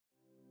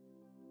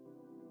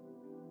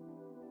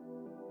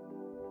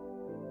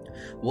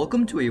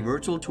Welcome to a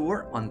virtual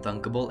tour on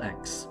Thunkable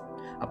X,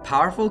 a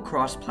powerful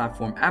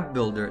cross-platform app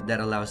builder that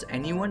allows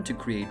anyone to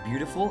create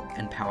beautiful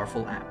and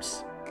powerful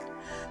apps.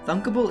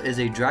 Thunkable is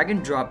a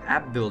drag-and-drop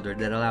app builder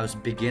that allows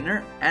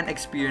beginner and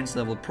experienced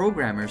level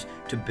programmers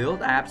to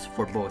build apps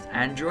for both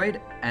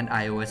Android and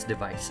iOS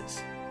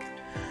devices.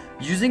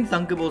 Using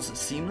Thunkable's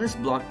seamless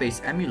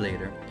block-based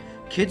emulator,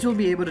 kids will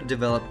be able to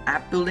develop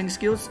app building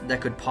skills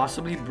that could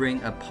possibly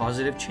bring a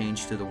positive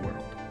change to the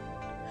world.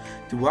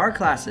 Through our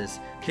classes,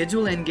 kids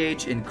will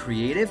engage in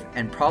creative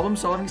and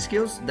problem-solving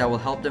skills that will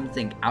help them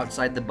think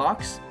outside the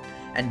box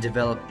and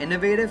develop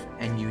innovative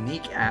and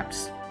unique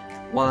apps,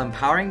 while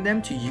empowering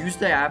them to use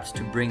the apps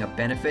to bring a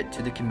benefit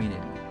to the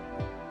community.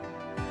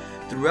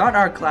 Throughout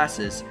our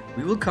classes,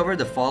 we will cover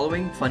the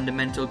following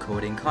fundamental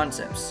coding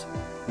concepts,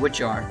 which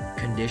are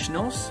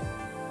conditionals,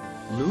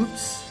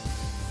 loops,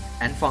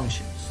 and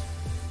functions.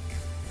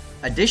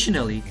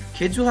 Additionally,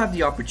 kids will have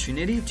the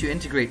opportunity to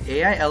integrate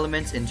AI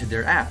elements into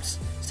their apps,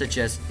 such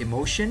as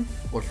emotion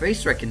or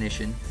face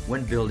recognition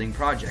when building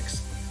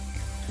projects.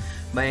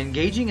 By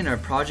engaging in our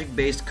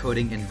project-based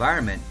coding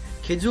environment,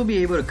 kids will be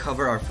able to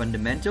cover our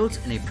fundamentals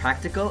in a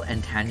practical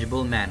and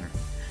tangible manner,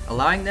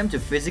 allowing them to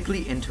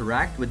physically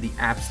interact with the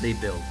apps they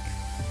build.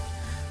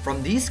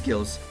 From these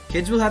skills,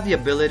 kids will have the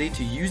ability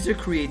to use their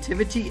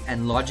creativity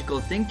and logical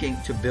thinking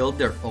to build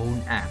their own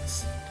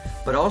apps,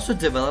 but also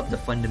develop the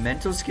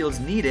fundamental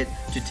skills needed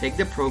to take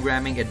the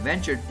programming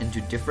adventure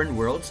into different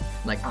worlds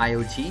like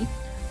IoT,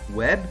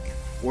 web,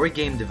 or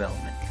game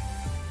development.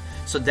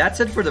 So that's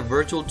it for the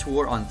virtual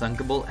tour on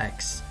Thunkable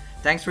X.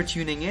 Thanks for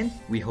tuning in.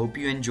 We hope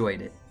you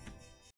enjoyed it.